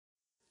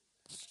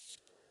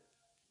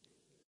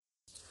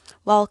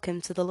Welcome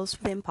to the Loves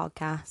Within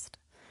podcast.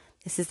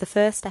 This is the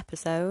first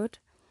episode,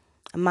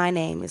 and my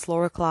name is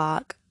Laura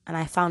Clark, and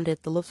I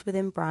founded the Loves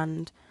Within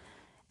brand.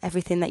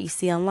 Everything that you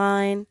see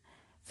online,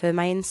 for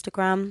my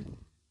Instagram,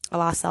 all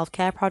our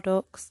self-care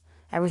products,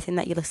 everything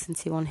that you listen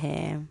to on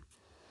here.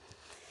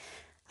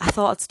 I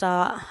thought I'd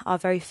start our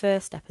very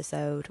first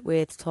episode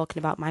with talking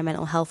about my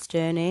mental health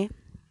journey.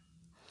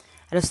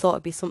 I just thought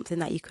it'd be something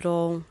that you could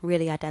all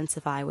really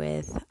identify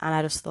with, and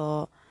I just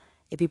thought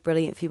it'd be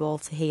brilliant for you all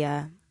to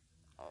hear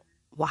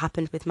what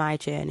happened with my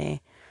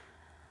journey.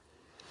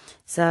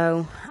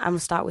 So I'm going to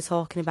start with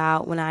talking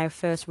about when I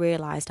first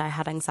realised I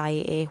had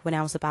anxiety when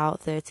I was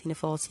about 13 or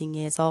 14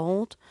 years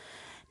old.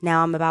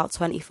 Now I'm about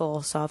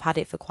 24, so I've had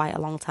it for quite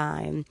a long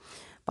time.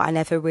 But I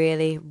never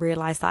really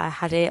realised that I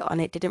had it,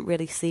 and it didn't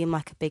really seem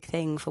like a big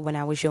thing for when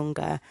I was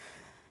younger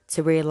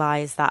to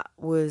realise that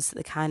was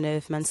the kind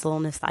of mental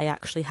illness that I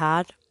actually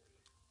had.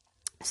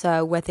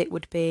 So whether it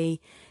would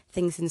be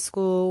things in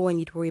school when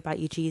you'd worry about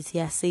your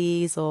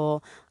GCSEs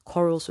or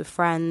quarrels with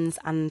friends,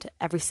 and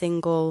every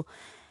single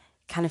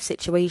kind of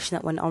situation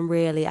that went on,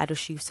 really, I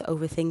just used to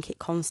overthink it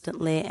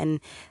constantly. And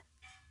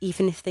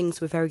even if things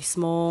were very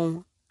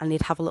small and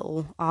you'd have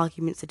little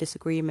arguments or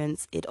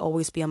disagreements, it'd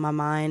always be on my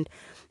mind.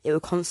 It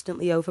would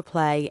constantly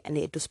overplay, and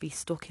it'd just be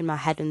stuck in my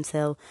head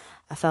until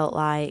I felt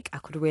like I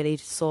could really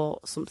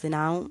sort something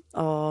out,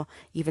 or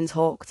even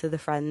talk to the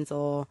friends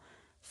or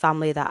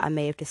family that I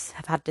may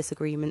have had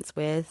disagreements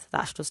with.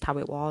 That's just how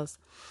it was.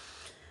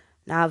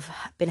 Now I've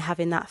been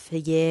having that for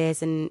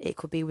years, and it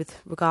could be with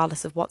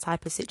regardless of what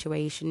type of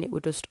situation, it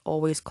would just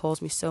always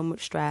cause me so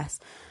much stress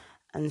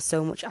and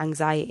so much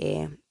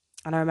anxiety.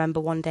 And I remember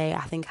one day,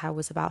 I think I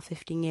was about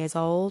 15 years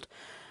old.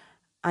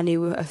 I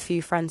knew a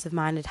few friends of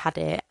mine had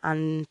it,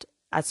 and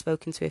I'd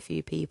spoken to a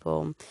few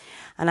people,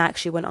 and I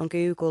actually went on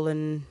Google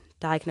and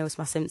diagnosed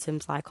my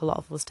symptoms like a lot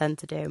of us tend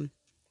to do.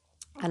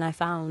 And I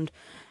found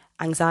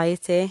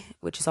anxiety,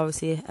 which is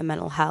obviously a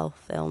mental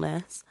health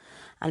illness.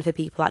 And for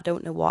people that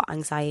don't know what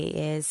anxiety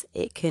is,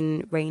 it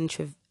can range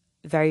for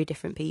very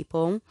different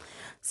people.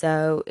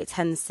 So it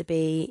tends to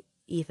be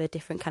either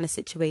different kind of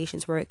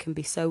situations where it can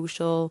be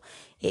social,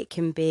 it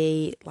can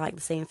be like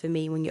the same for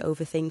me when you're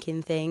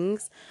overthinking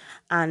things,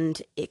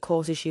 and it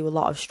causes you a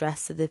lot of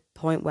stress to the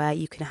point where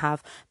you can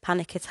have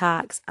panic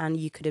attacks, and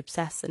you could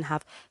obsess and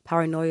have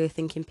paranoia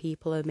thinking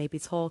people are maybe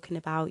talking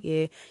about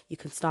you. You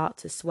can start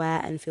to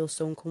sweat and feel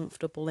so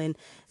uncomfortable in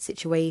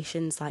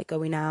situations like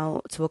going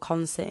out to a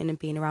concert and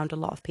being around a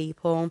lot of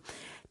people.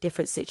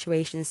 Different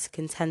situations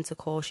can tend to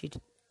cause you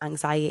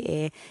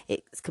anxiety.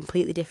 It's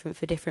completely different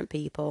for different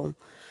people.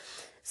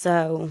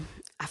 So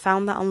I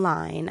found that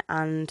online,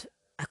 and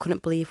I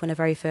couldn't believe when I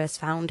very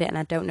first found it. And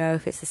I don't know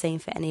if it's the same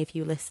for any of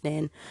you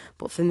listening,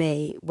 but for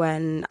me,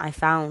 when I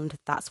found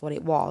that's what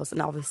it was,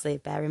 and obviously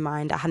bear in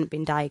mind I hadn't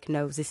been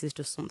diagnosed, this is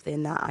just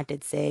something that I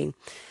did see.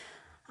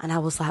 And I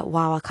was like,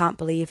 wow, I can't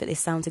believe it. This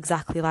sounds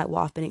exactly like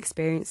what I've been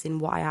experiencing,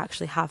 what I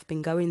actually have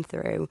been going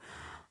through.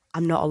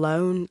 I'm not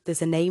alone.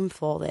 There's a name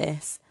for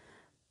this.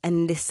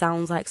 And this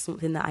sounds like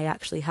something that I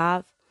actually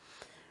have.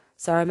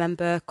 So I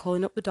remember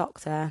calling up the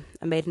doctor.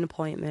 I made an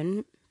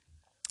appointment,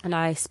 and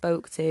I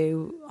spoke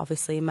to,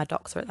 obviously, my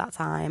doctor at that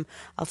time.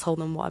 I told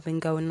them what had been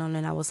going on,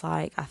 and I was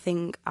like, I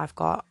think I've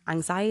got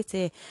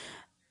anxiety.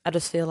 I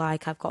just feel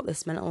like I've got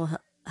this mental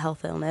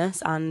health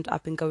illness, and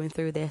I've been going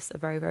through this a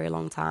very, very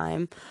long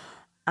time,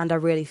 and I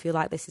really feel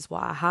like this is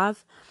what I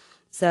have.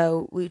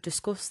 So we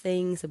discussed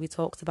things, and we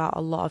talked about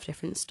a lot of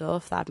different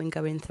stuff that I've been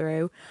going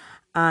through,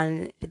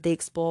 and they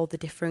explored the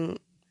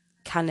different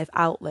kind of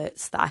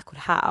outlets that I could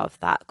have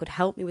that could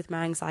help me with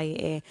my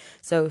anxiety.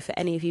 So for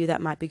any of you that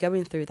might be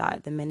going through that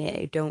at the minute,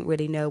 who don't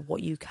really know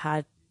what you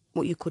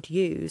could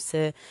use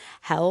to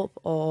help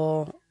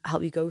or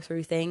help you go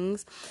through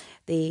things,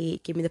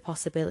 they give me the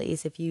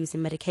possibilities of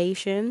using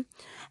medication,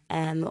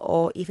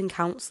 or even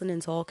counselling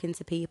and talking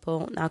to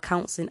people. Now,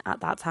 counselling at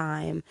that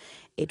time,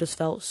 it just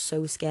felt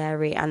so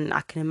scary, and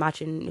I can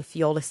imagine if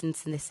you're listening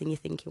to this and you're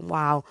thinking,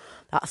 wow,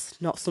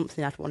 that's not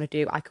something I'd want to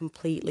do. I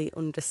completely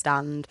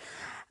understand.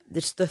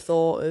 Just the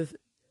thought of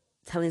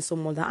telling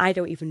someone that I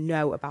don't even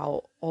know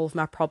about all of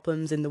my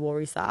problems and the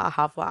worries that I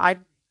have, like, I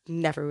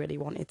never really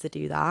wanted to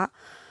do that.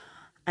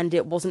 And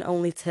it wasn't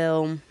only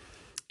till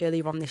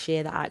earlier on this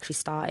year that I actually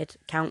started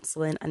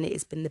counselling, and it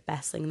has been the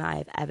best thing that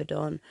I've ever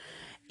done.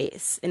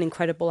 It's an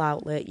incredible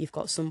outlet. You've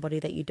got somebody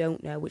that you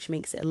don't know, which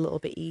makes it a little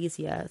bit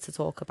easier to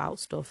talk about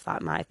stuff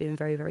that might have been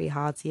very, very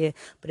hard to you,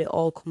 but it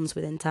all comes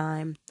within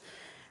time.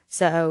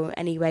 So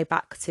anyway,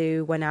 back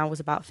to when I was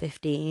about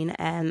 15,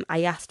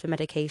 I asked for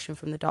medication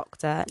from the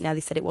doctor. Now, they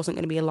said it wasn't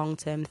going to be a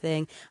long-term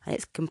thing, and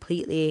it's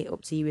completely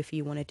up to you if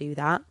you want to do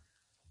that.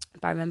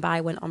 But I remember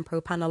I went on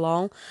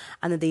propanolol,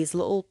 and they're these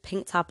little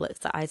pink tablets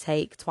that I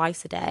take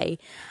twice a day,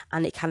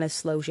 and it kind of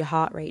slows your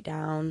heart rate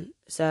down.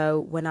 So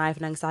when I have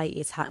an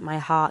anxiety attack, my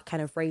heart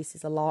kind of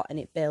races a lot, and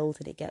it builds,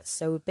 and it gets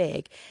so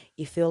big,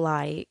 you feel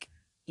like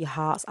your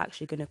heart's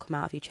actually going to come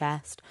out of your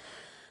chest.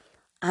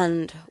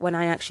 And when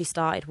I actually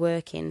started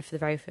working for the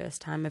very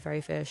first time, my very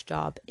first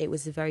job, it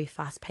was a very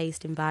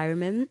fast-paced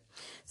environment.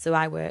 So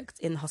I worked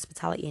in the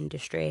hospitality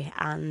industry,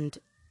 and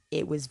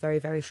it was very,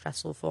 very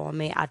stressful for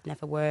me. I'd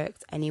never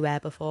worked anywhere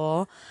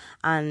before,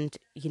 and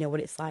you know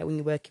what it's like when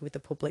you're working with the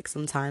public.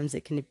 Sometimes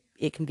it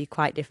can be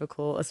quite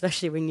difficult,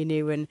 especially when you're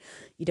new and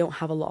you don't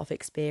have a lot of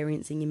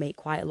experience and you make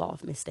quite a lot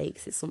of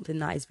mistakes. It's something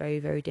that is very,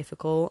 very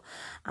difficult.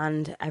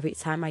 And every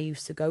time I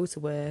used to go to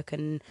work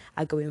and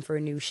I go in for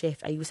a new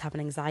shift, I used to have an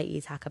anxiety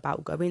attack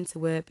about going to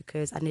work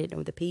because I didn't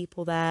know the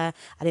people there.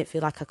 I didn't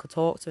feel like I could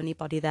talk to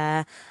anybody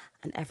there.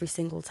 And every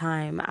single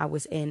time I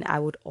was in, I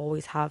would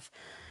always have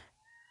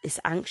this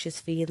anxious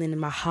feeling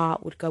and my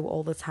heart would go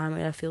all the time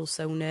and I feel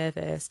so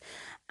nervous.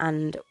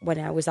 And when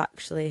I was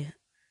actually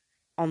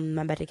on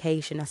my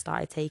medication, I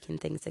started taking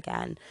things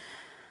again,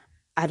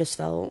 I just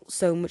felt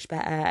so much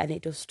better, and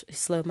it just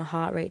slowed my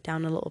heart rate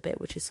down a little bit,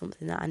 which is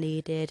something that I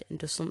needed, and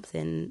just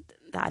something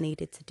that I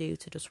needed to do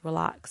to just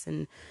relax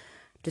and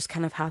just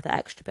kind of have that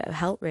extra bit of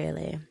help,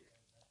 really.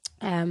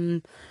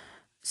 Um,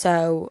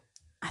 so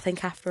I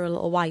think after a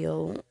little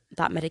while,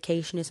 that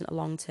medication isn't a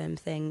long-term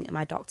thing, and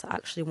my doctor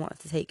actually wanted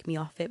to take me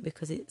off it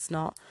because it's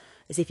not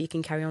as if you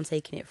can carry on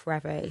taking it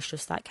forever. It's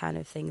just that kind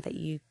of thing that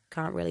you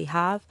can't really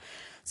have.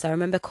 So I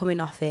remember coming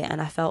off it,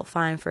 and I felt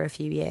fine for a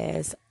few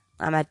years,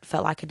 and I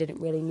felt like I didn't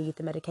really need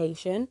the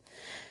medication.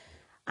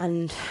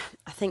 And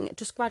I think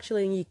just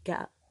gradually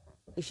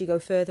as you go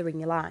further in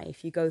your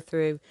life, you go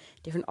through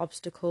different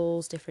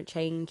obstacles, different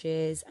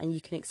changes, and you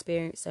can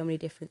experience so many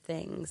different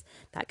things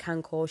that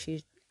can cause you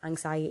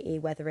anxiety,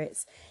 whether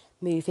it's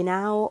moving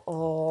out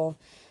or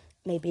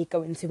maybe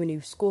going to a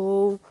new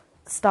school,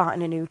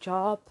 starting a new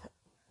job.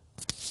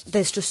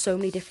 There's just so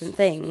many different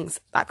things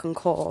that can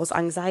cause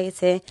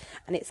anxiety,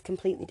 and it's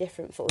completely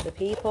different for other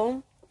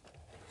people.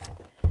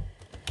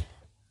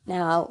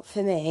 Now,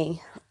 for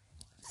me,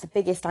 the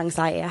biggest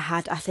anxiety I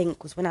had, I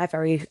think, was when I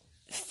very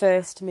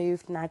first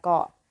moved and I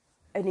got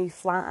a new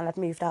flat and I'd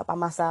moved out by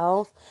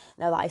myself.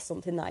 Now, that is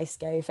something that is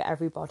scary for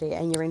everybody,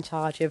 and you're in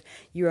charge of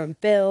your own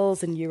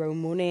bills and your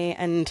own money.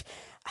 And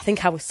I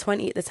think I was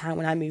 20 at the time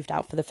when I moved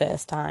out for the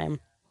first time,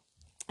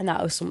 and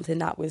that was something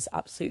that was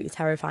absolutely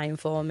terrifying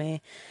for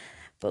me.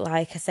 But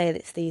like I say,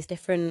 it's these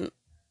different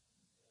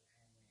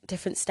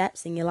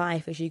steps in your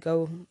life as you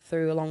go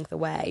through along the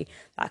way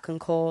that can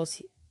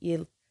cause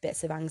you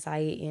bits of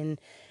anxiety, and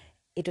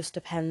it just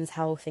depends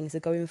how things are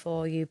going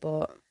for you.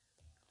 But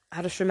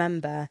I just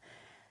remember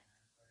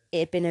it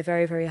had been a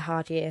very, very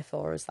hard year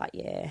for us that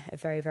year, a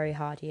very, very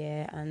hard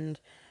year, and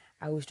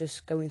I was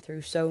just going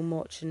through so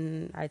much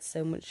and I had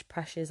so much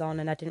pressures on,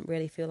 and I didn't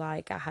really feel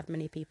like I had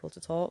many people to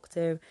talk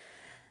to.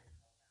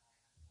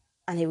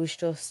 And it was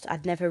just,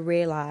 I'd never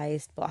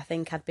realised, but I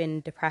think I'd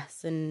been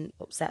depressed and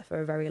upset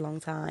for a very long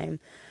time.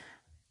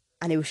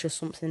 And it was just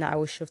something that I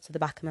was shoved to the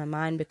back of my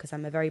mind because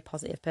I'm a very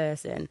positive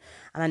person,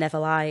 and I never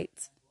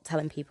liked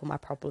telling people my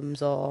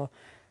problems or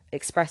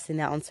expressing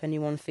that onto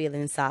anyone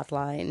feeling sad.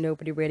 Like,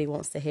 nobody really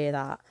wants to hear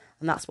that.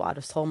 And that's what I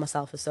just told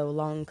myself for so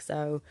long.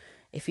 So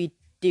if you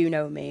do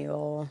know me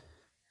or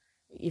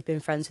you've been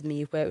friends with me,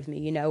 you've worked with me,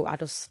 you know,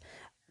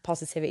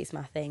 positivity is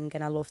my thing,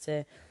 and I love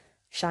to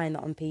shine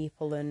that on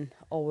people and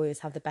always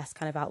have the best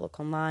kind of outlook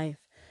on life.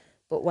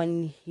 But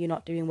when you're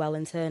not doing well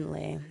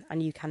internally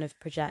and you kind of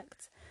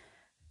project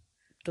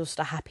just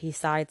a happy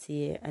side to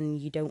you and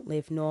you don't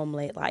live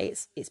normally, like,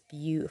 it's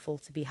beautiful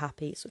to be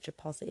happy. It's such a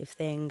positive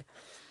thing.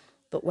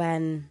 But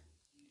when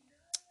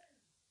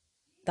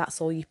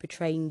that's all you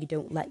portray and you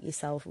don't let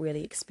yourself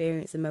really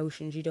experience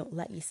emotions, you don't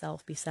let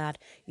yourself be sad,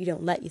 you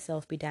don't let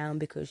yourself be down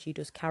because you're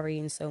just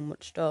carrying so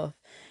much stuff,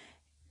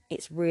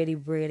 it's really,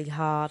 really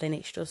hard. And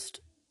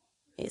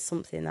it's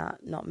something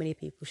that not many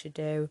people should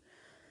do.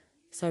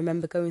 So I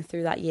remember going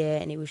through that year,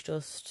 and it was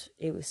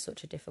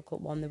such a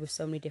difficult one. There were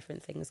so many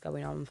different things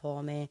going on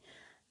for me,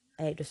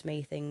 and it just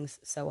made things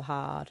so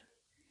hard.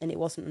 And it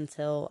wasn't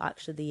until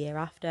actually the year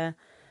after,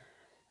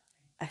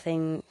 I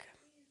think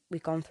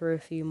we've gone through a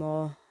few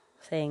more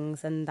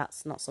things, and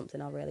that's not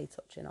something I'll really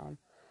touching on.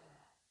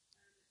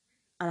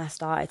 And I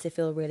started to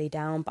feel really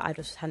down, but I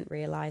just hadn't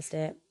realised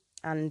it.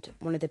 And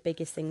one of the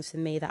biggest things for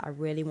me that I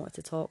really wanted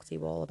to talk to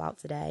you all about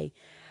today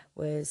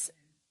was,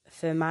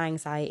 for my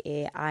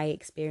anxiety, I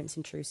experienced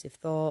intrusive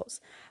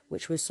thoughts,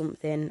 which was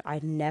something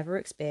I'd never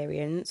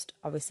experienced.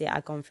 Obviously,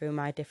 I'd gone through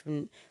my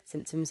different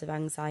symptoms of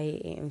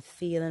anxiety and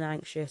feeling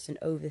anxious and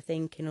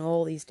overthinking and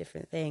all these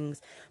different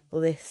things. But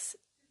this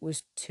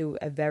was to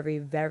a very,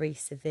 very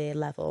severe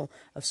level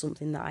of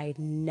something that I had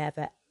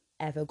never,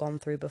 ever gone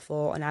through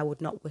before, and I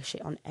would not wish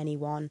it on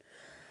anyone.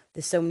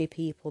 There's so many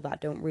people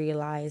that don't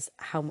realise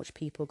how much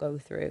people go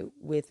through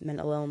with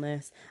mental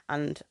illness,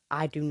 and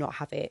I do not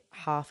have it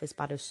half as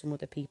bad as some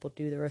other people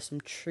do. There are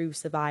some true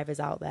survivors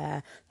out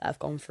there that have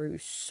gone through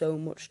so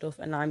much stuff,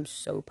 and I'm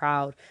so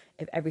proud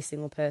of every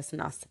single person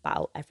that's to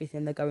battle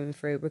everything they're going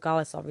through.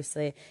 Regardless,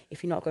 obviously,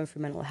 if you're not going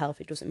through mental health,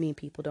 it doesn't mean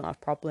people don't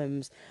have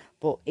problems,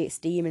 but it's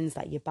demons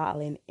that you're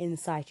battling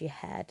inside your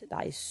head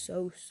that is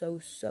so, so,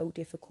 so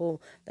difficult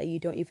that you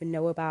don't even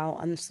know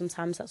about. And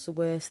sometimes that's the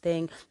worst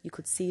thing. You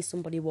could see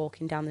somebody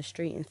walking down the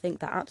street and think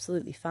they're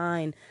absolutely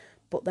fine,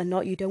 but they're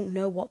not. You don't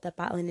know what they're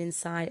battling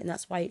inside, and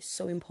that's why it's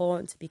so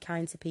important to be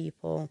kind to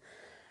people.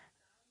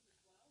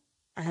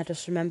 And I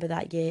just remember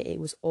that year, it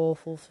was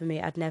awful for me.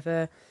 I'd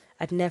never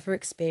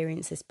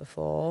experienced this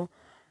before,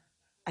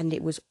 and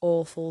it was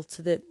awful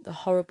to the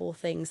horrible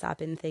things that I've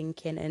been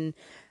thinking, and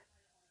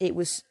it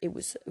was a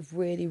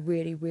really,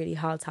 really, really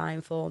hard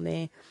time for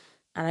me,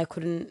 and I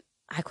couldn't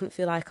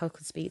feel like I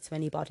could speak to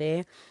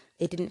anybody.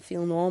 It didn't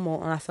feel normal,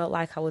 and I felt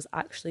like I was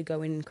actually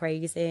going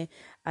crazy.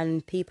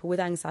 And people with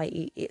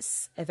anxiety,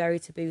 it's a very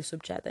taboo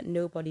subject that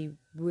nobody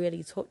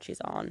really touches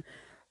on.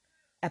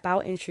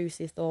 About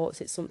intrusive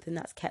thoughts, it's something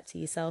that's kept to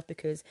yourself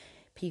because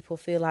people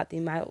feel like they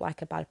might look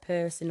like a bad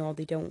person, or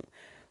they don't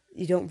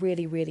you don't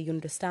really, really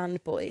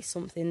understand, but it's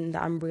something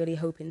that I'm really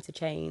hoping to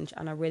change,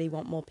 and I really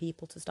want more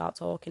people to start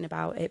talking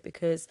about it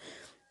because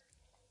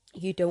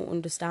you don't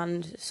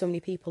understand. So many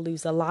people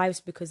lose their lives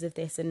because of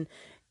this, and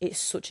it's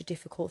such a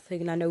difficult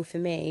thing. And I know for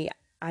me,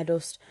 I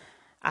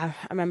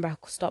remember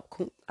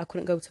I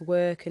couldn't go to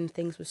work, and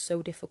things were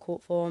so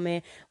difficult for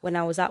me. When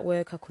I was at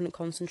work, I couldn't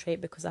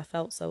concentrate because I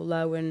felt so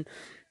low, and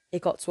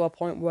it got to a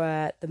point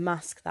where the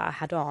mask that I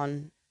had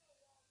on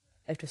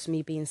of just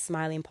me being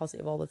smiling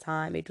positive all the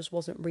time, it just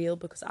wasn't real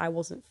because I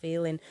wasn't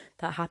feeling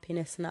that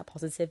happiness and that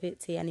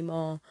positivity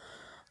anymore.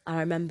 I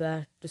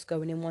remember just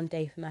going in one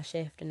day for my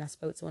shift, and I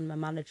spoke to one of my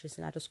managers,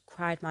 and I just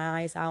cried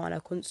my eyes out, and I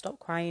couldn't stop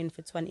crying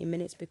for 20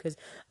 minutes because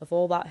of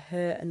all that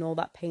hurt and all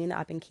that pain that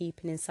I've been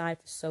keeping inside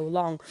for so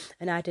long.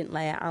 And I didn't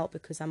lay it out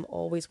because I'm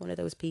always one of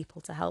those people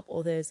to help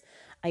others,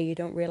 and you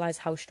don't realise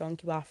how strong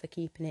you are for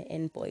keeping it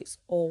in, but it's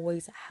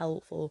always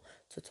helpful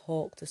to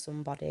talk to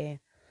somebody.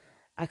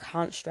 I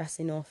can't stress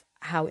enough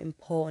how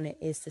important it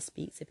is to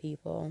speak to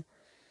people.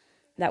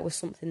 That was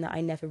something that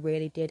I never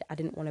really did. I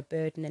didn't want to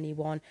burden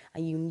anyone,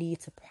 and you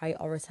need to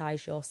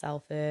prioritise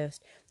yourself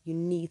first. You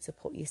need to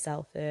put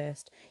yourself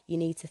first. You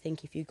need to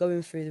think, if you're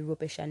going through the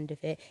rubbish end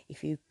of it,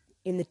 if you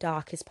in the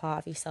darkest part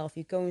of yourself,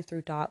 you're going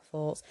through dark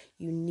thoughts,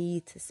 you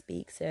need to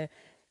speak to,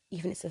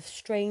 even if it's a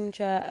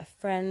stranger, a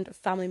friend, a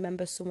family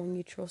member, someone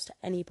you trust,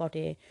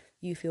 anybody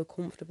you feel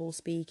comfortable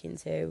speaking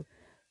to.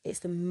 It's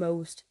the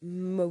most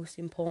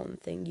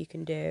important thing you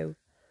can do.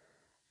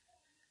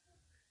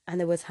 And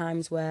there were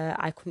times where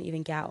I couldn't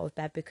even get out of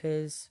bed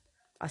because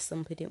I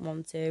simply didn't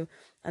want to.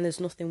 And there's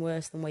nothing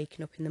worse than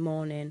waking up in the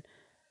morning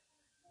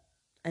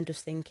and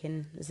just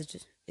thinking, is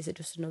it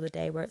just another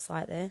day where it's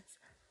like this?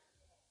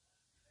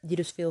 You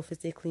just feel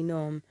physically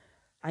numb,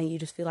 and you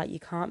just feel like you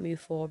can't move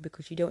forward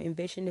because you don't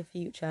envision the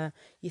future.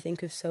 You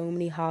think of so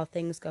many hard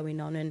things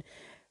going on, and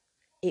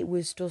it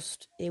was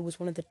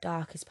one of the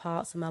darkest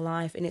parts of my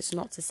life. And it's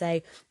not to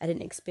say I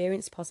didn't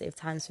experience positive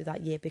times through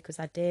that year, because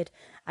I did.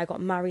 I got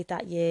married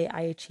that year.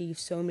 I achieved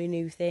so many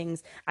new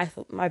things. I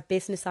thought my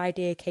business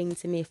idea came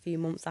to me a few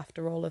months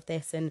after all of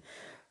this, and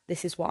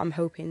this is what I'm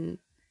hoping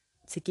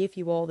to give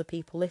you all, the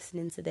people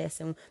listening to this,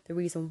 and the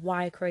reason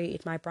why I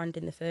created my brand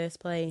in the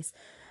first place.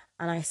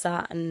 And I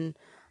sat and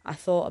I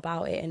thought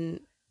about it,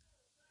 and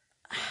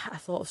I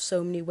thought of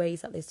so many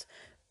ways that this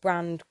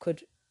brand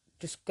could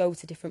just go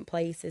to different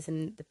places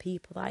and the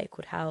people that it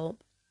could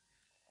help.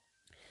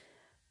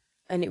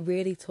 And it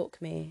really took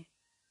me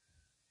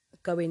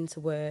going to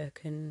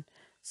work and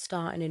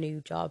starting a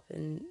new job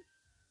and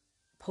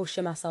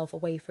pushing myself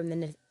away from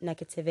the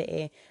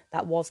negativity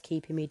that was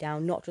keeping me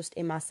down, not just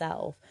in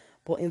myself,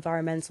 but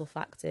environmental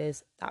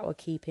factors that were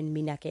keeping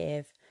me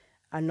negative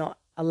and not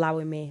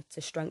allowing me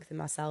to strengthen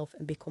myself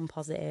and become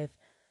positive,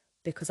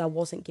 because I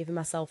wasn't giving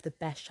myself the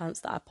best chance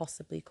that I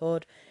possibly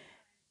could.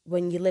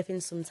 When you're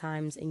living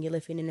sometimes and you're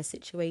living in a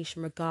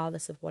situation,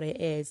 regardless of what it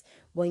is,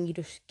 when you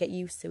just get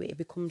used to it, it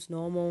becomes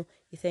normal.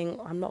 You think,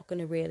 I'm not going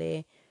to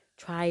really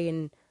try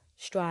and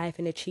strive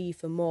and achieve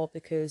for more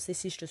because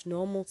this is just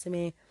normal to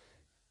me.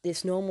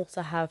 It's normal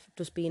to have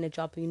just being a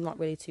job you're not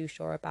really too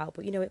sure about,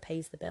 but it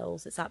pays the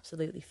bills. It's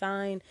absolutely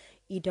fine.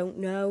 You don't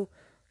know,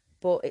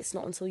 but it's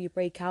not until you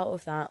break out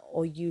of that,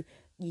 or you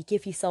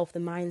give yourself the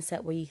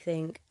mindset where you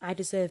think, I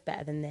deserve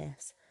better than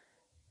this.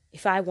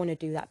 If I want to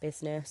do that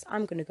business,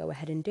 I'm going to go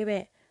ahead and do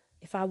it.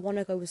 If I want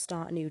to go and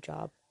start a new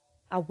job,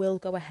 I will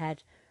go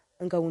ahead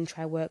and go and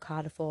try work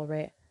harder for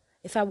it.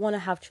 If I want to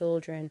have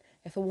children,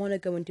 if I want to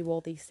go and do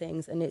all these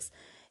things, and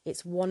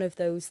it's one of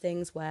those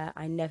things where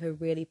I never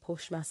really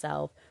pushed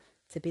myself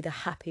to be the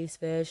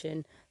happiest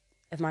version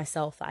of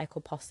myself that I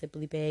could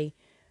possibly be.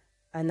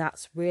 And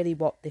that's really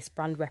what this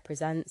brand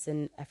represents,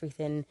 and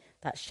everything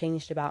that's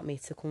changed about me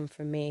to come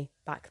from me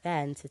back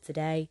then to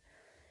today.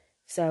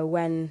 So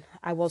when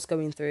I was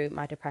going through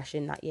my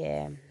depression that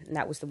year, and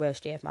that was the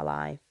worst year of my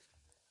life,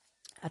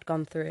 I'd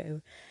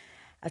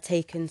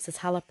taken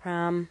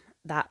citalopram.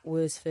 That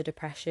was for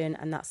depression,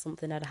 and that's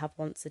something I'd have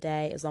once a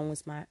day, as long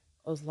with my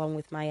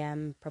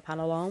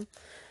propanolol.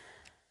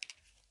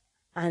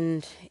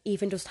 And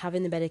even just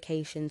having the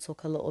medication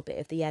took a little bit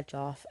of the edge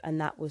off,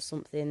 and that was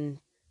something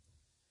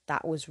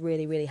that was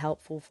really, really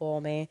helpful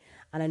for me.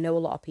 And I know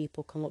a lot of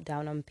people can look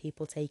down on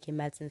people taking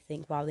meds and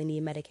think, wow, they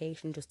need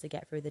medication just to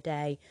get through the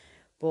day.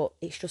 But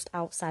it's just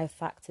outside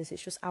factors,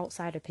 it's just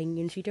outside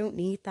opinions. You don't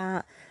need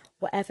that.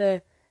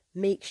 Whatever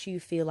makes you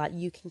feel like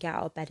you can get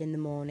out of bed in the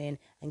morning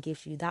and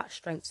gives you that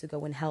strength to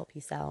go and help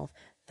yourself,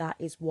 that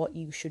is what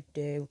you should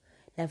do.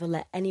 Never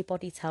let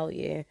anybody tell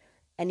you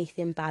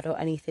anything bad or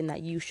anything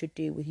that you should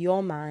do with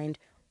your mind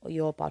or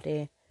your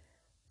body,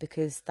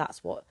 because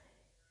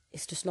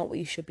it's just not what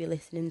you should be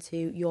listening to.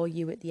 You're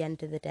you at the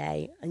end of the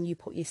day, and you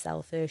put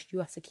yourself first. You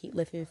have to keep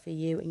living for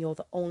you, and you're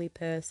the only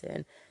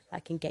person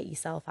that can get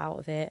yourself out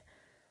of it.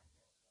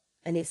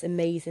 And it's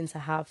amazing to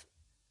have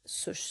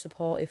such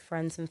supportive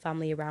friends and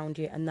family around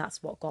you, and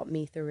that's what got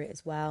me through it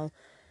as well.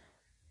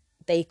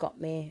 They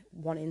got me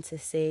wanting to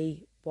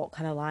see what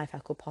kind of life I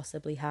could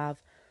possibly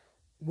have,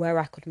 where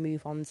I could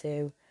move on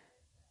to.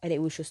 And it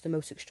was just the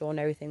most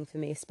extraordinary thing for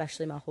me,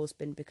 especially my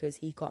husband, because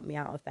he got me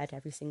out of bed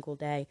every single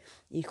day.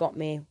 He got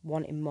me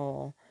wanting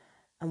more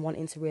and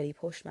wanting to really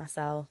push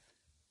myself.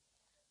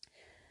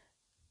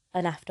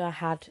 And after I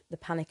had the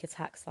panic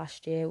attacks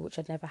last year, which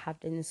I'd never had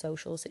in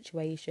social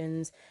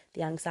situations,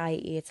 the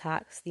anxiety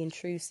attacks, the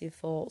intrusive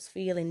thoughts,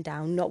 feeling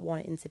down, not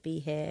wanting to be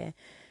here,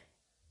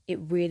 it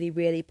really,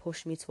 really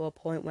pushed me to a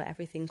point where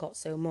everything got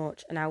so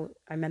much. And I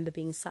remember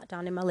being sat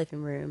down in my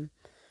living room,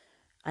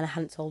 and I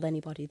hadn't told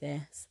anybody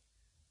this.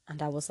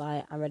 And I was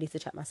like, I'm ready to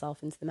check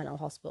myself into the mental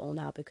hospital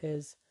now,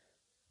 because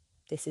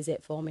this is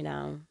it for me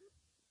now.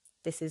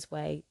 This is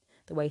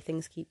the way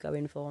things keep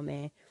going for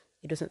me.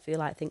 It doesn't feel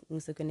like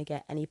things are going to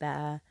get any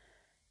better.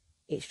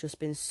 It's just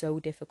been so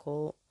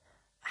difficult.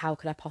 How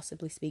could I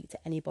possibly speak to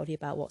anybody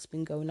about what's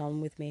been going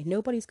on with me?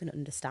 Nobody's going to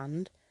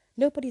understand.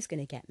 Nobody's going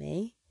to get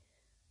me.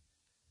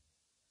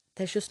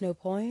 There's just no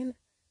point.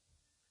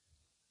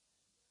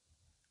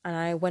 And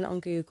I went on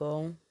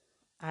Google.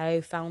 I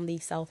found the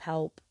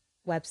self-help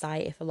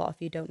website. If a lot of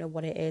you don't know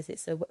what it is,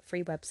 it's a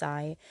free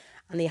website,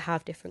 and they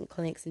have different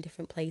clinics and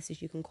different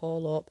places you can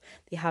call up.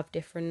 They have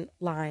different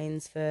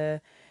lines for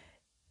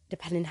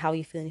depending how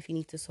you're feeling. If you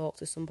need to talk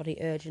to somebody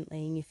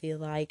urgently and you feel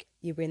like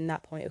you're in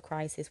that point of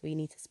crisis where you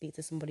need to speak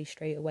to somebody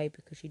straight away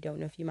because you don't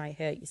know if you might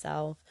hurt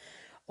yourself,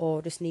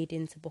 or just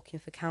needing to book in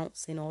for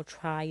counselling or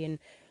try and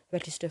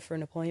register for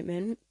an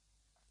appointment.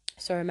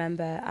 So I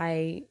remember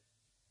I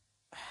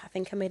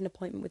think I made an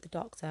appointment with the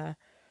doctor.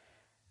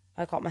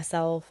 I got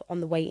myself on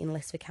the waiting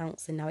list for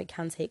counselling. Now, it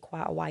can take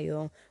quite a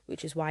while,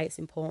 which is why it's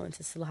important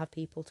to still have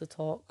people to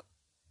talk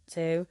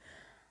to.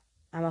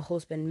 And my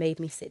husband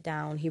made me sit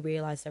down. He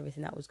realised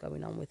everything that was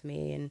going on with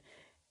me. And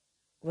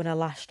when I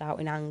lashed out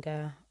in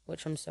anger,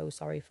 which I'm so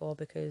sorry for,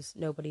 because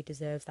nobody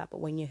deserves that,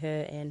 but when you're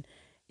hurting,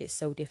 it's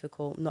so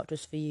difficult, not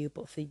just for you,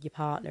 but for your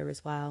partner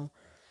as well.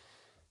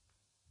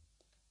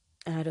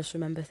 And I just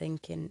remember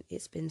thinking,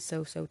 it's been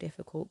so, so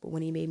difficult. But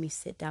when he made me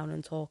sit down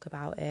and talk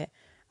about it,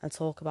 and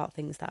talk about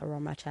things that are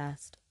on my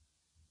chest,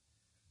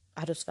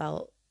 I just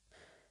felt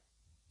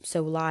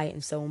so light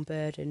and so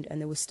unburdened.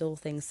 And there were still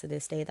things to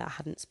this day that I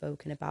hadn't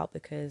spoken about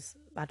because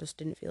I just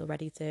didn't feel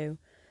ready to.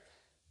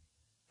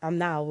 And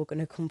now we're going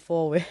to come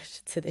forward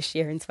to this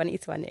year in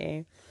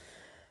 2020,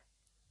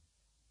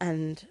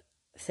 and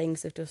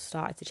things have just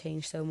started to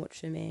change so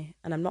much for me.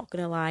 And I'm not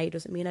going to lie, it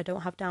doesn't mean I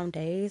don't have down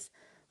days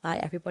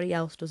like everybody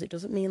else does. It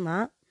doesn't mean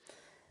that.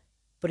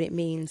 But it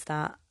means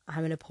that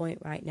I'm in a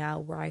point right now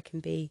where I can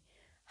be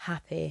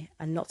happy.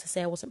 And not to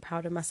say I wasn't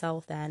proud of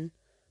myself then,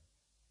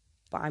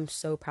 but I'm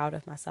so proud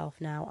of myself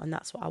now. And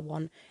that's what I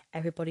want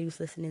everybody who's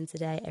listening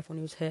today,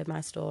 everyone who's heard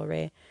my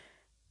story,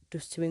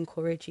 just to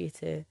encourage you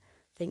to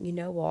think, you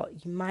know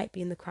what, you might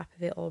be in the crap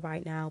of it all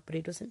right now, but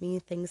it doesn't mean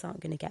things aren't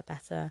going to get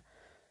better,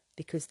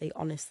 because they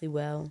honestly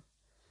will.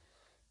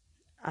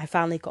 I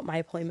finally got my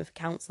appointment for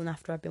counselling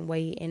after I've been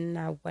waiting.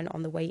 I went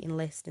on the waiting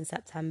list in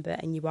September,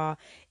 and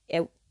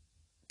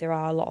there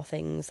are a lot of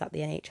things that the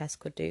NHS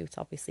could do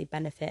to obviously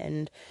benefit,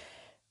 and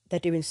they're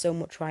doing so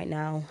much right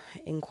now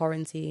in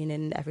quarantine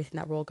and everything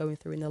that we're all going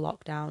through in the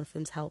lockdown for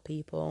them to help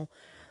people.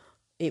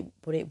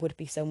 But it would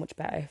be so much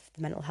better if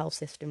the mental health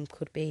system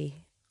could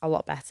be a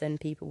lot better and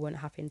people weren't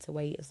having to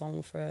wait as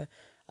long for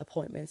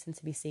appointments and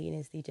to be seen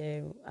as they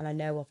do. And I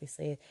know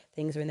obviously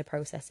things are in the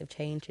process of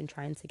change and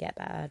trying to get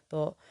better,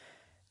 but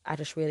I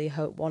just really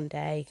hope one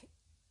day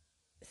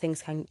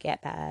things can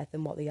get better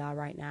than what they are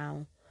right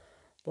now.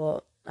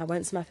 But I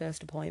went to my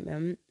first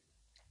appointment,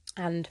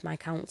 and my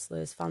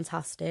counsellor is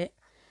fantastic.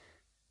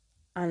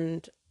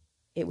 And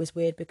it was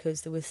weird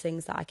because there was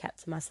things that I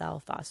kept to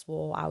myself that I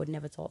swore I would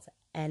never talk to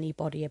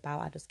anybody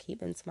about. I just keep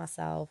them to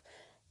myself.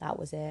 That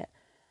was it.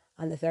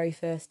 And the very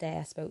first day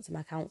I spoke to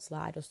my counsellor,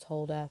 I just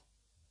told her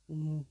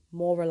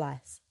more or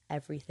less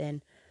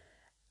everything.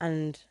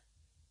 And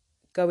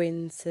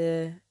going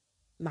to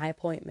my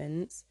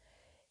appointments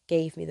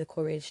gave me the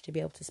courage to be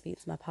able to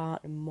speak to my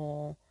partner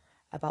more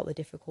about the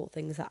difficult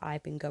things that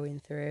I've been going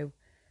through,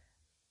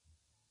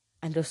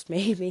 and just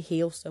made me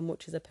heal so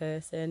much as a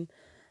person,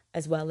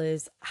 as well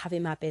as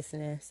having my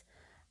business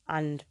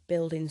and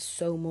building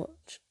so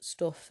much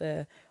stuff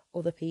for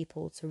other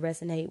people to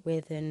resonate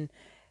with, and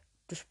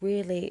just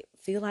really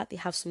feel like they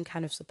have some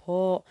kind of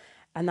support.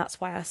 And that's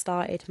why I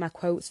started my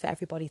quotes for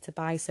everybody to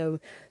buy, so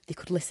they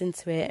could listen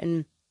to it,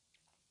 and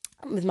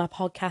with my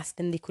podcast,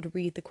 and they could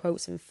read the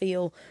quotes and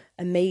feel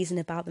amazing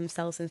about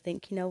themselves and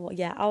think, you know what,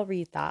 yeah, I'll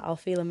read that. I'll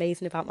feel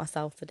amazing about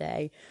myself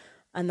today.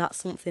 And that's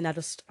something I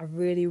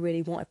really,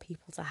 really wanted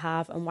people to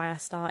have. And why I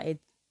started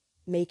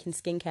making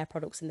skincare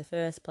products in the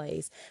first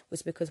place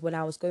was because when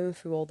I was going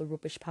through all the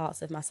rubbish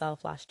parts of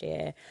myself last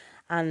year,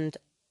 and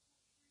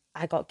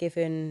I got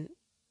given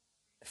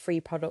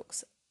free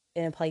products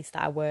in a place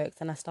that I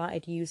worked, and I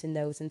started using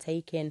those and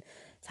taking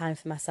time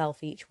for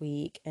myself each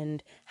week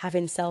and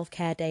having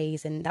self-care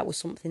days, and that was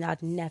something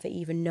I'd never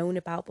even known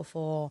about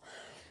before.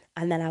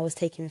 And then I was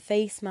taking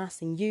face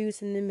masks and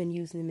using them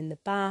in the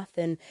bath,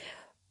 and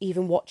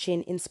even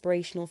watching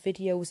inspirational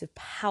videos of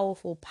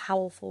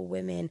powerful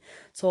women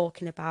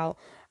talking about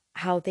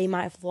how they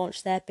might have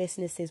launched their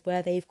businesses,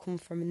 where they've come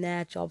from in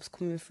their jobs,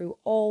 coming through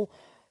all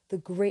the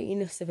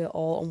greatness of it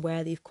all and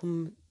where they've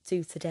come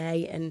to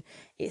today. And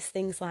it's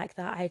things like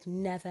that I'd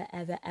never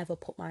ever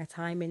put my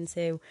time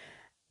into,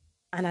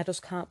 and I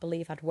just can't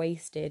believe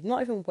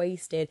not even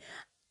wasted,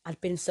 I'd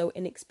been so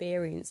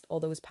inexperienced all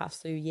those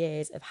past few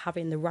years of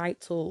having the right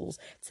tools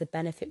to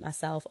benefit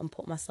myself and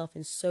put myself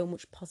in so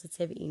much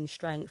positivity and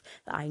strength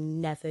that I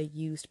never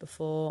used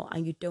before.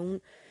 And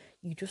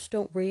you just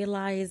don't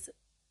realize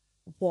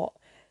what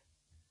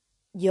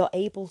you're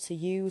able to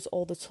use,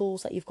 all the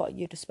tools that you've got at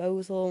your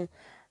disposal.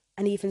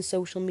 And even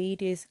social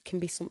medias can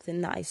be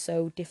something that is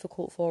so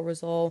difficult for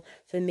us all.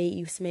 For me, it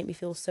used to make me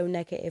feel so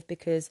negative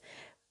because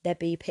there'd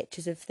be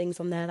pictures of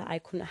things on there that I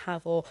couldn't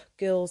have, or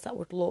girls that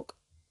would look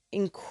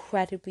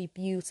incredibly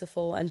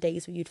beautiful, and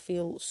days where you'd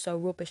feel so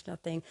rubbish, and I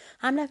think,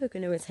 I'm never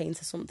going to attain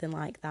to something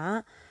like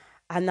that.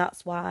 And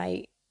that's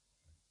why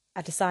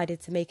I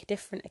decided to make a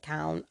different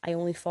account. I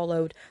only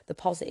followed the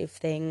positive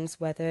things,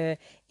 whether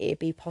it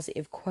be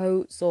positive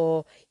quotes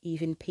or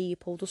even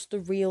people, just the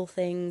real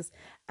things.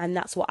 And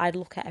that's what I'd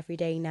look at every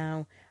day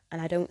now.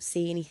 And I don't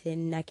see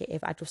anything negative.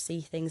 I just see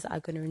things that are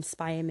going to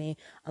inspire me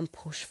and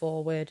push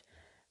forward.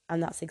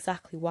 And that's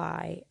exactly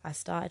why I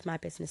started my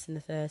business in the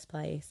first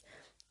place,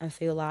 and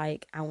feel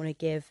like I want to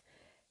give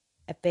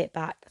a bit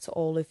back to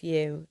all of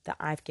you that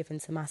I've given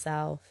to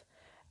myself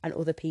and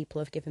other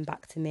people have given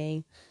back to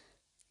me.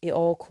 It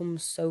all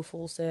comes so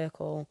full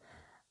circle,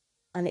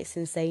 and it's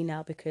insane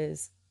now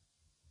because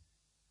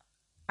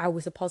I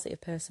was a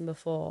positive person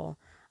before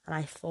and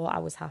I thought I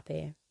was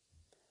happy,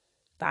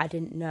 but I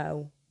didn't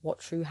know what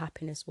true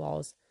happiness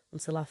was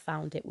until I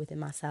found it within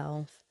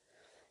myself.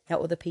 How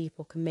other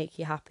people can make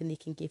you happy and they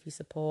can give you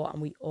support,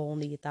 and we all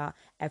need that.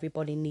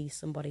 Everybody needs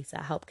somebody to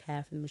help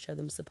care for them and show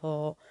them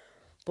support.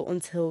 But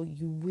until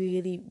you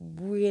really,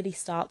 really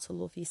start to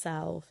love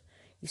yourself,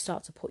 you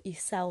start to put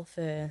yourself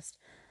first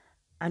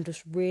and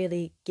just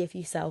really give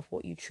yourself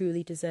what you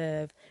truly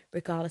deserve,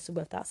 regardless of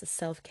whether that's a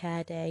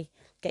self-care day,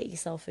 get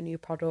yourself a new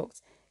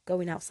product,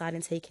 going outside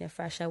and taking a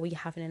fresh air, where you're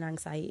having an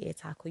anxiety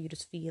attack, or you're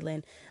just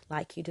feeling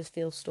like you just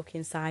feel stuck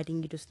inside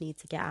and you just need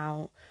to get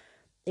out.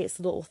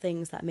 It's little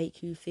things that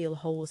make you feel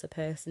whole as a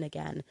person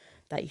again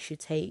that you should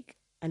take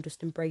and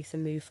just embrace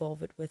and move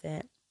forward with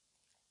it.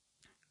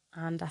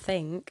 And I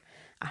think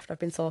after I've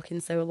been talking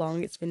so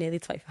long, it's been nearly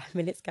 25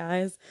 minutes,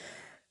 guys.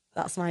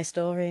 That's my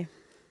story.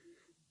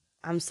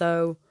 I'm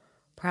so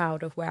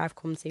proud of where I've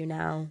come to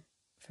now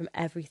from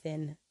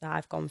everything that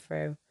I've gone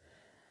through.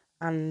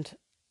 And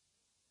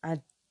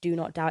I do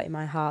not doubt in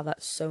my heart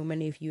that so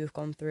many of you have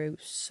gone through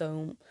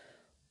so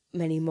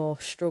many more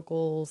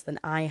struggles than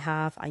I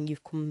have, and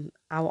you've come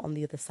out on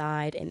the other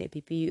side, and it'd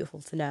be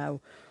beautiful to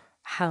know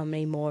how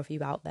many more of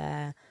you out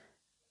there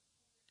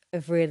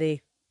have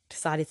really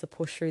decided to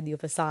push through the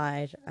other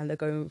side, and they're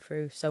going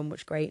through so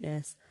much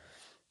greatness.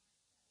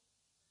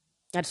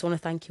 I just want to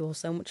thank you all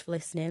so much for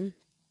listening.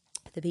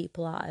 The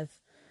people that have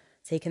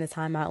taken the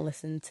time out and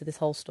listened to this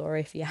whole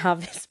story, if you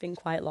have, it's been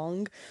quite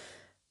long,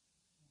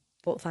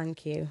 but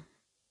thank you.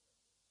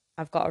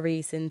 I've got a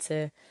reason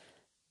to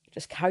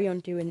just carry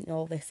on doing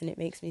all this, and it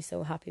makes me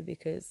so happy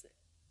because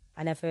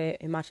I never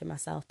imagined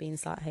myself being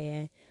sat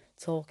here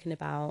talking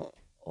about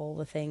all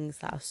the things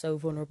that are so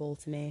vulnerable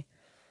to me,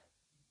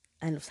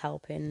 and just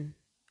helping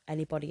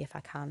anybody if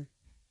I can.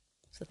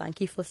 So thank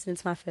you for listening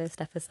to my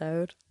first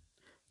episode.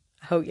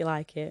 I hope you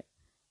like it.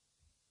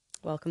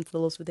 Welcome to the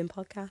Loves Within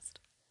podcast.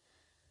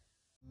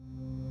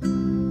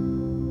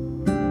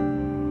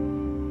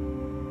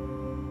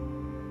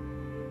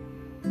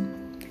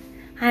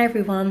 Hi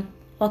everyone,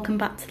 welcome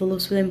back to the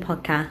Loves Within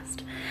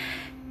podcast.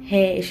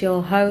 Here is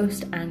your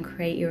host and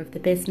creator of the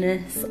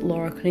business,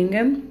 Laura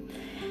Cunningham.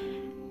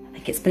 I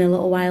think it's been a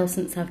little while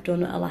since I've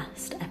done a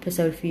last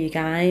episode for you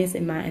guys.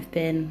 It might have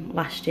been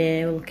last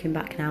year, looking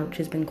back now, which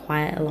has been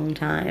quite a long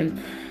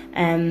time.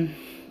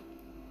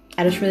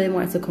 I just really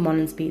wanted to come on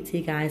and speak to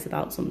you guys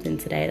about something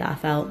today that I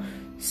felt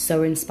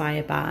so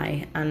inspired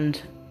by,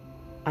 and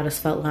I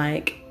just felt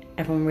like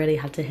everyone really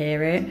had to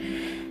hear it.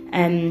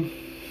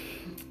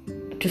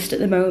 Just at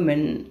the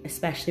moment,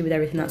 especially with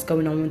everything that's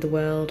going on with the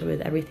world, with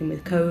everything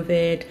with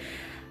COVID,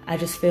 I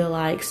just feel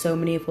like so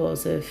many of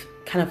us have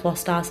kind of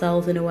lost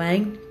ourselves in a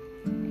way.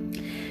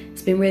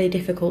 It's been really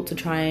difficult to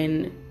try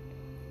and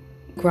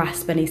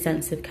grasp any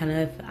sense of kind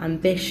of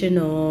ambition,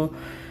 or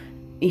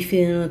you're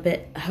feeling a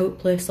bit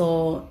hopeless,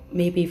 or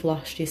maybe you've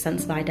lost your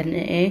sense of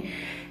identity.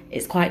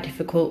 It's quite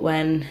difficult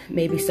when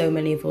maybe so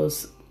many of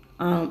us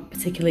aren't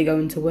particularly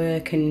going to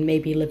work and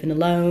maybe living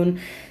alone.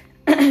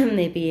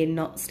 Maybe you're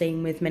not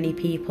staying with many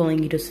people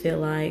and you just feel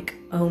like,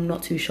 oh, I'm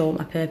not too sure what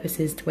my purpose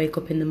is to wake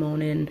up in the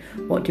morning.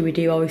 What do we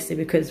do? Obviously,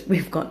 because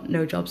we've got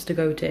no jobs to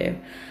go to.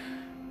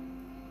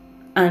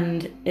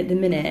 And at the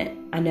minute,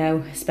 I know,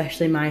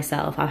 especially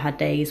myself, I've had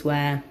days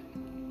where,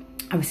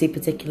 obviously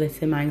particularly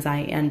to my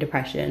anxiety and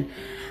depression,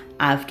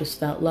 I've just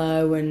felt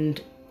low,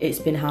 and it's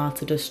been hard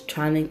to just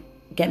try and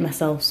get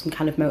myself some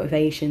kind of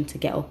motivation to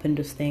get up and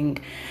just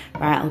think,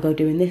 right, I'll go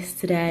doing this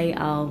today,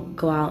 I'll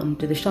go out and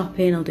do the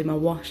shopping, I'll do my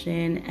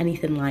washing,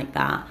 anything like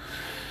that.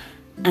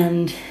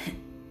 And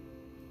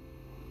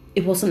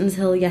it wasn't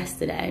until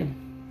yesterday,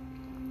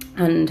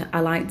 and I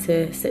like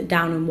to sit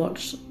down and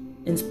watch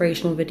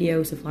inspirational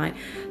videos of like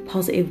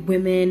positive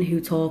women who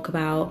talk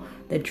about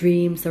their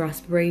dreams, their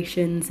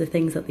aspirations, the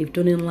things that they've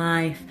done in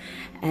life,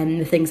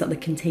 and the things that they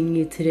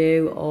continue to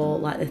do, or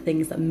like the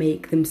things that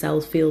make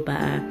themselves feel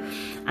better.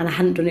 And I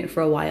hadn't done it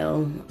for a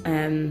while.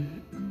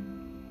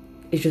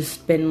 It's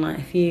just been like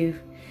a few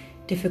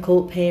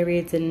difficult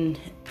periods and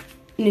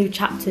new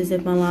chapters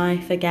of my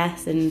life, I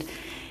guess, and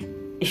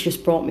it's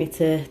just brought me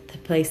to the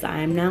place that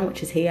I am now,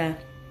 which is here.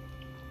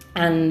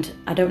 And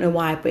I don't know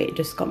why, but it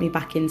just got me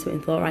back into it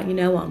and thought, right, you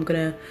know what, I'm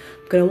gonna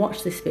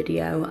watch this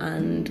video,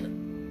 and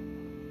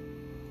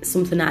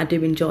something that I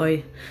do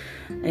enjoy,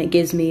 and it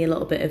gives me a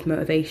little bit of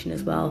motivation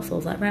as well. So I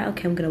was like, right,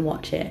 okay, I'm gonna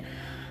watch it.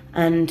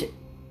 And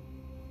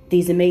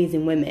these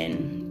amazing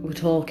women were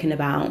talking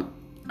about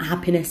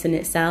happiness in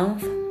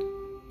itself,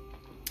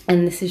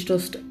 and this is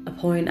just a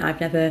point I've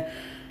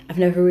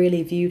never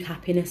really viewed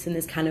happiness in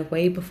this kind of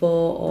way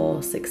before,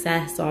 or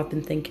success, or I've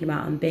been thinking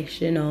about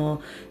ambition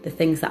or the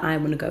things that I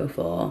want to go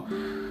for.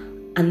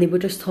 And they were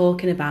just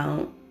talking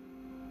about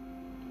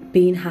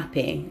being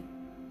happy,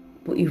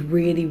 but you've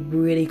really,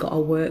 really got to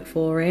work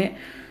for it.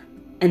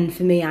 And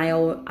for me,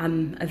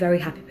 I'm a very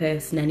happy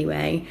person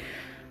anyway.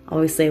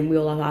 Obviously, we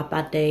all have our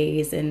bad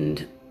days,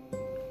 and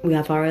we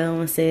have our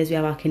illnesses, we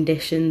have our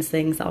conditions,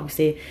 things that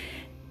obviously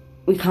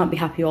we can't be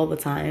happy all the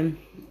time.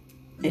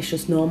 It's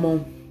just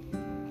normal.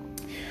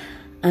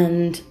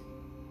 And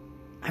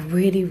I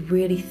really,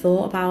 really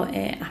thought about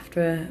it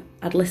after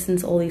I'd listened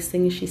to all these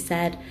things she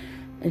said.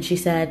 And she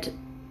said,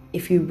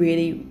 if you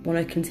really want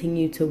to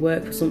continue to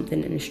work for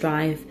something and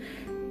strive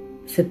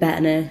for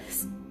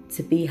betterness,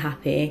 to be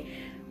happy,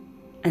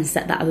 and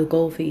set that as a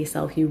goal for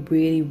yourself, you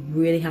really,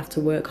 really have to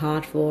work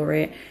hard for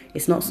it.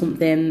 It's not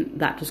something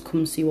that just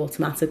comes to you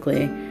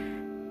automatically.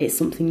 It's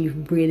something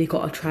you've really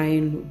got to try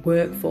and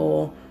work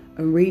for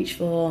and reach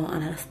for.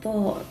 And I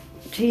thought,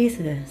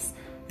 Jesus.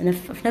 And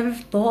I've never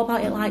thought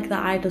about it like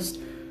that. I just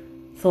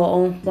thought,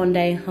 oh, one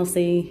day I'll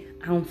see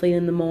how I'm feeling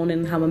in the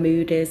morning, how my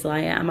mood is.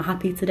 Like, am I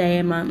happy today?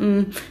 Am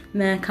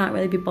I, I can't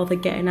really be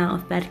bothered getting out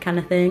of bed kind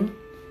of thing.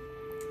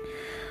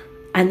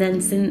 And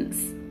then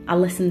since I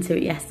listened to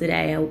it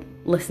yesterday, I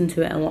listened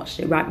to it and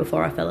watched it right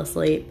before I fell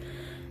asleep.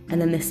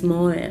 And then this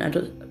morning,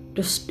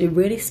 it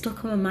really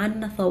stuck on my mind,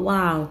 and I thought,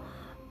 wow,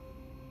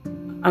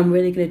 I'm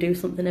really going to do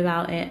something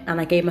about it. And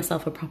I gave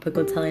myself a proper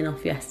good telling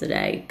off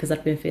yesterday because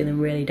I'd been feeling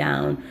really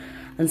down.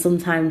 And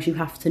sometimes you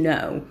have to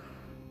know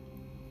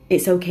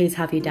it's okay to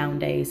have your down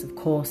days, of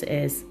course it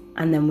is.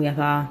 And then we have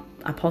our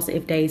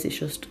positive days, it's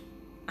just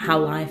how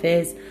life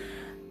is.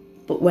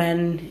 But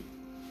when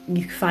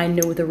you find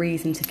no other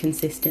reason to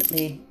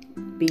consistently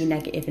be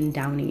negative and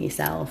downing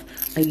yourself,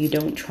 and you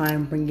don't try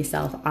and bring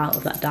yourself out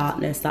of that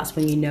darkness, that's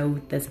when you know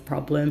there's a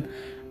problem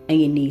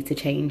and you need to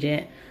change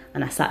it.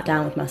 And I sat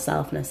down with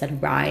myself and I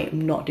said, right,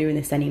 I'm not doing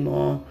this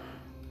anymore.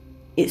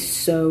 It's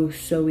so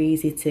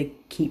easy to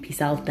keep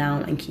yourself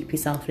down and keep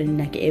yourself in a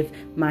negative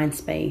mind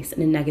space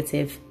and a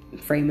negative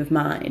frame of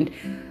mind.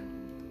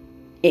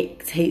 It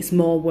takes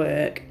more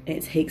work,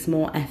 it takes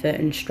more effort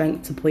and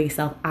strength to pull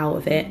yourself out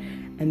of it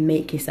and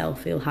make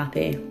yourself feel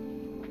happy.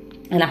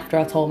 And after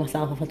I told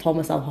myself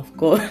off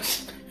good.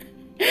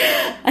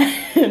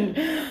 And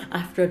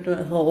after I'd done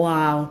it, I thought,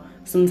 wow,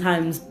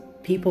 sometimes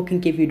people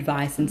can give you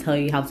advice and tell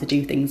you how to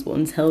do things, but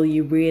until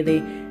you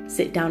really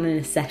sit down and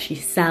assess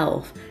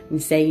yourself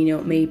and say, you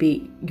know,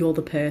 maybe you're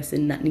the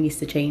person that needs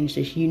to change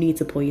this, you need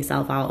to pull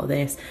yourself out of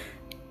this,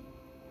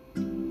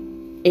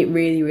 it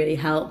really, really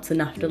helped.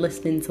 And after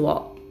listening to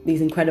what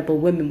these incredible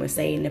women were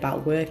saying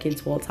about working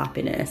towards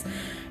happiness,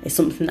 it's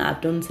something that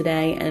I've done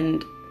today.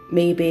 And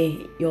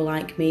maybe you're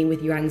like me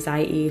with your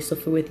anxiety, you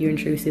suffer with your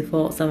intrusive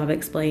thoughts, so I've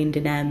explained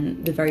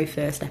in the very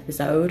first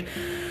episode.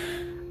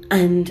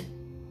 And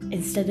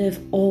instead of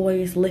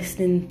always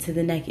listening to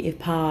the negative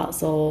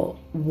parts or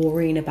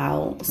worrying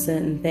about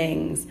certain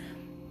things,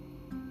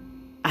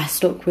 I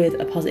stuck with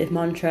a positive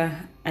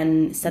mantra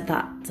and said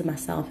that to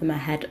myself in my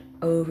head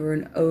over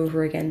and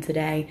over again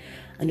today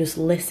and just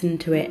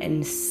listened to it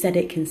and said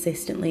it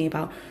consistently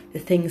about the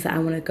things that I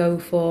want to go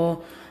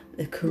for,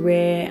 the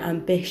career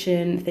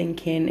ambition,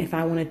 thinking if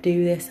I want to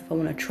do this, if I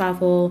want to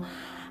travel,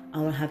 I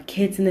want to have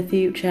kids in the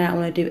future, I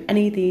want to do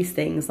any of these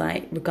things,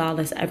 like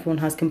regardless, everyone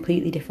has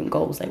completely different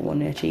goals they want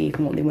to achieve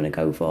and what they want to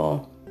go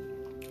for.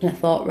 And I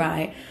thought,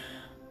 right,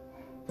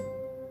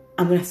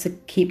 I'm going to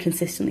have to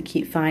consistently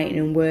keep fighting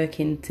and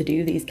working to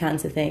do these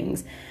kinds of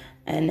things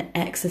and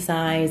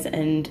exercise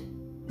and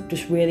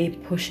just really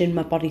pushing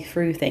my body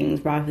through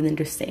things rather than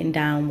just sitting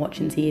down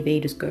watching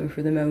TV, just going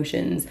through the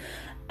motions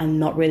and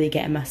not really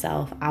getting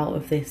myself out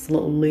of this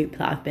little loop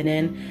that I've been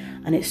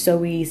in. And it's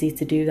so easy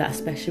to do that,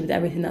 especially with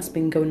everything that's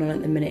been going on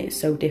at the minute. It's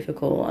so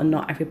difficult, and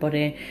not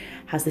everybody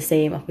has the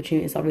same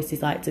opportunities, obviously,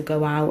 like to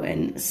go out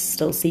and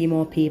still see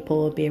more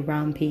people, be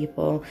around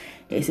people.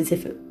 It's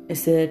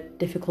a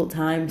difficult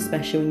time,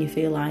 especially when you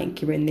feel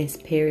like you're in this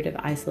period of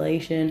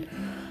isolation.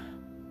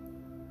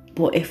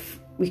 But if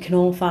we can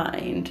all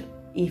find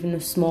even a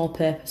small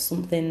purpose,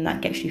 something that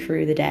gets you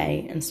through the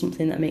day and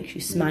something that makes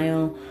you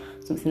smile,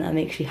 something that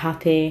makes you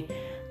happy,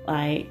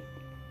 like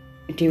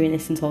doing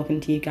this and talking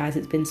to you guys,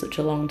 it's been such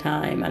a long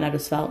time, and I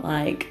just felt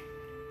like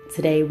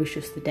today was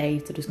just the day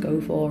to just go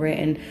for it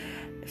and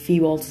for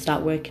you all to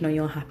start working on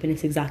your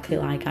happiness exactly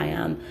like I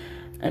am.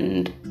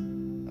 And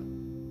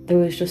there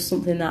was just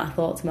something that I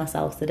thought to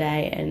myself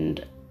today,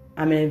 and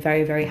I'm in a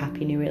very, very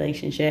happy new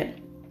relationship,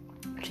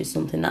 which is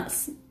something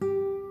that's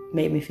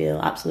made me feel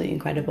absolutely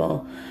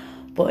incredible.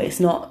 But it's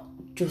not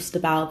just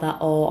about that,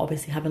 or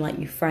obviously having like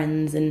your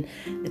friends and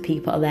the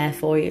people are there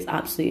for you. It's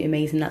absolutely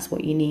amazing, that's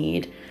what you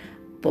need.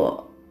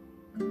 But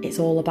it's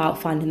all about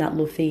finding that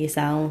love for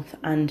yourself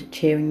and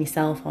cheering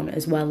yourself on,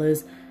 as well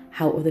as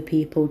how other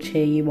people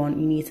cheer you on.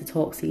 You need to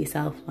talk to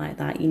yourself like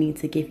that. You need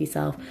to give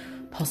yourself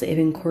positive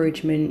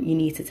encouragement. You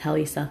need to tell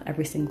yourself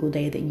every single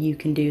day that you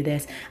can do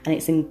this. And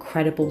it's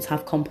incredible to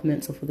have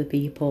compliments of other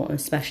people, and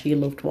especially your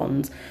loved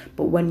ones.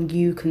 But when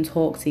you can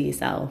talk to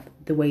yourself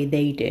the way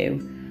they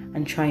do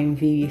and try and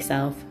view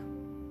yourself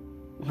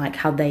like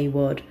how they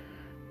would,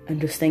 and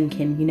just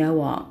thinking, you know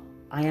what,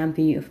 I am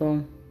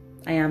beautiful,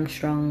 I am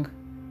strong,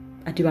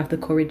 I do have the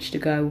courage to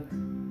go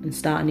and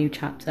start a new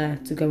chapter,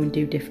 to go and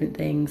do different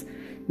things.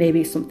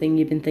 Maybe it's something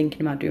you've been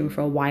thinking about doing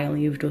for a while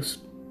and you've just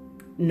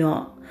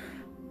not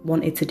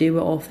wanted to do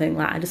it, or think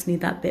like, I just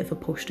need that bit of a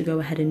push to go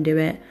ahead and do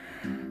it.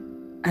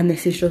 And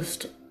this is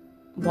just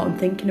what I'm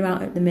thinking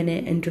about at the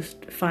minute, and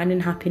just finding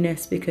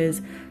happiness,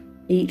 because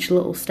each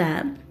little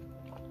step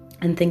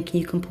and thinking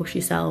you can push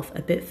yourself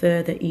a bit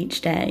further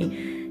each day,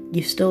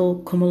 you've still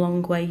come a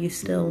long way, you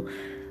still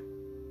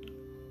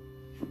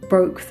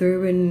broke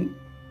through, and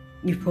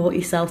you've brought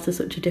yourself to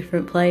such a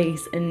different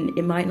place. And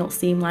it might not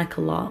seem like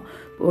a lot,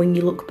 but when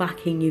you look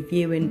back in your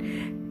view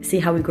and see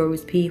how we grow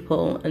as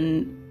people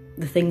and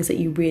the things that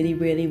you really,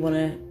 really want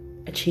to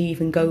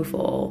achieve and go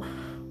for,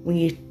 when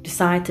you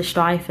decide to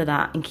strive for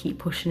that and keep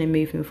pushing and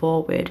moving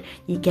forward,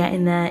 you get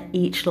in there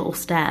each little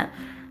step.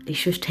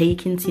 It's just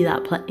taking to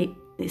that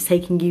it's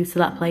taking you to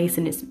that place,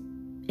 and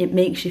it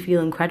makes you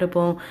feel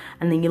incredible.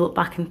 And then you look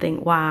back and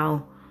think,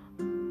 wow,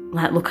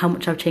 like, look how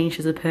much I've changed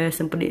as a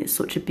person. But it's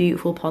such a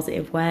beautiful,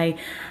 positive way.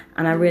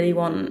 And I really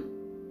want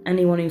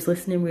anyone who's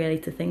listening really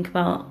to think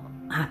about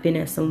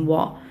happiness and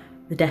what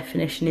the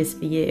definition is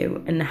for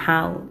you, and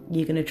how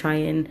you're going to try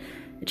and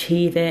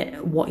achieve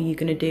it, what you're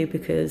going to do.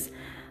 Because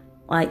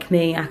like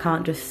me, I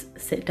can't just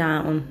sit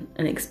down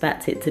and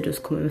expect it to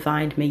just come and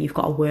find me. You've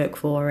got to work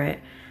for it.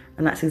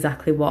 And that's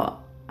exactly what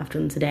I've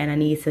done today, and I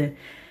need to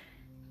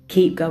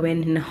keep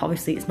going. And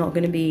obviously it's not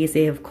going to be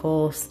easy, of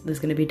course. There's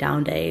going to be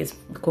down days,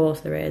 of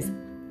course there is.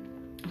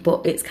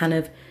 But it's kind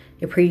of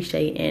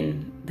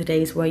appreciating the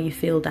days where you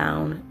feel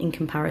down in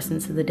comparison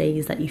to the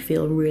days that you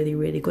feel really,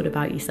 really good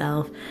about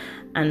yourself.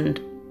 And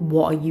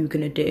what are you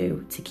going to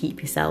do to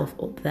keep yourself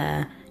up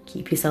there,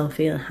 keep yourself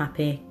feeling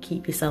happy,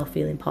 keep yourself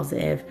feeling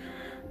positive?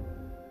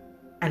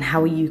 And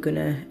how are you going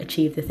to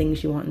achieve the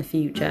things you want in the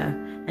future?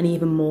 And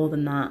even more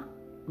than that,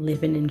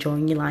 live and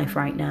enjoying your life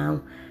right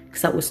now.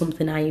 Because that was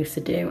something I used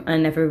to do, and I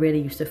never really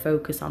used to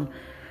focus on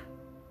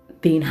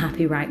being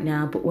happy right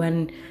now. But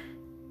when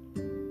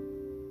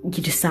you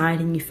decide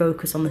and you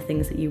focus on the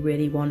things that you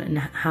really want and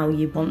how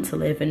you want to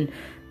live and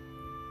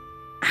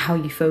how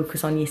you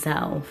focus on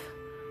yourself,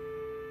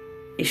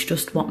 it's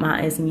just what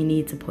matters, and you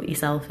need to put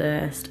yourself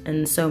first.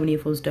 And so many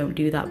of us don't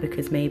do that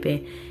because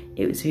maybe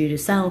it was viewed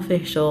as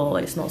selfish, or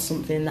it's not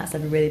something that's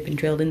ever really been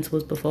drilled into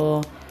us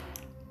before.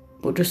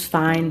 But just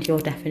find your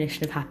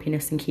definition of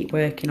happiness and keep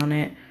working on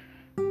it.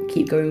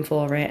 Keep going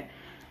for it,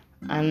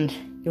 and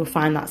you'll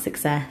find that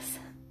success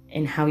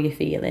in how you're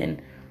feeling.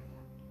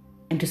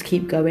 And just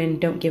keep going,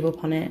 don't give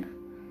up on it,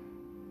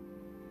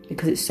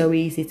 because it's so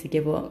easy to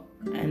give up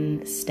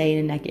and stay in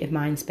a negative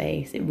mind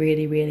space. It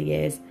really, really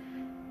is.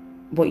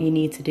 What you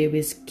need to do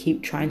is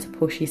keep trying to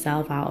push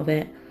yourself out of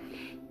it,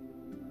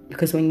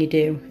 because when you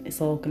do, it's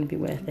all going to be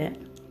worth it.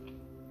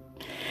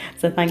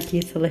 So thank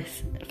you for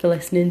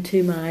listening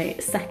to my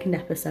second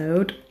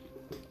episode.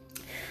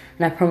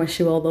 And I promise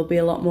you all there'll be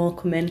a lot more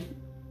coming.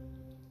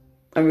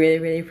 I really,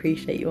 really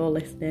appreciate you all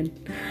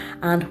listening,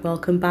 and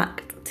welcome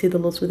back to the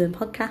Loves Within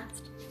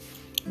podcast.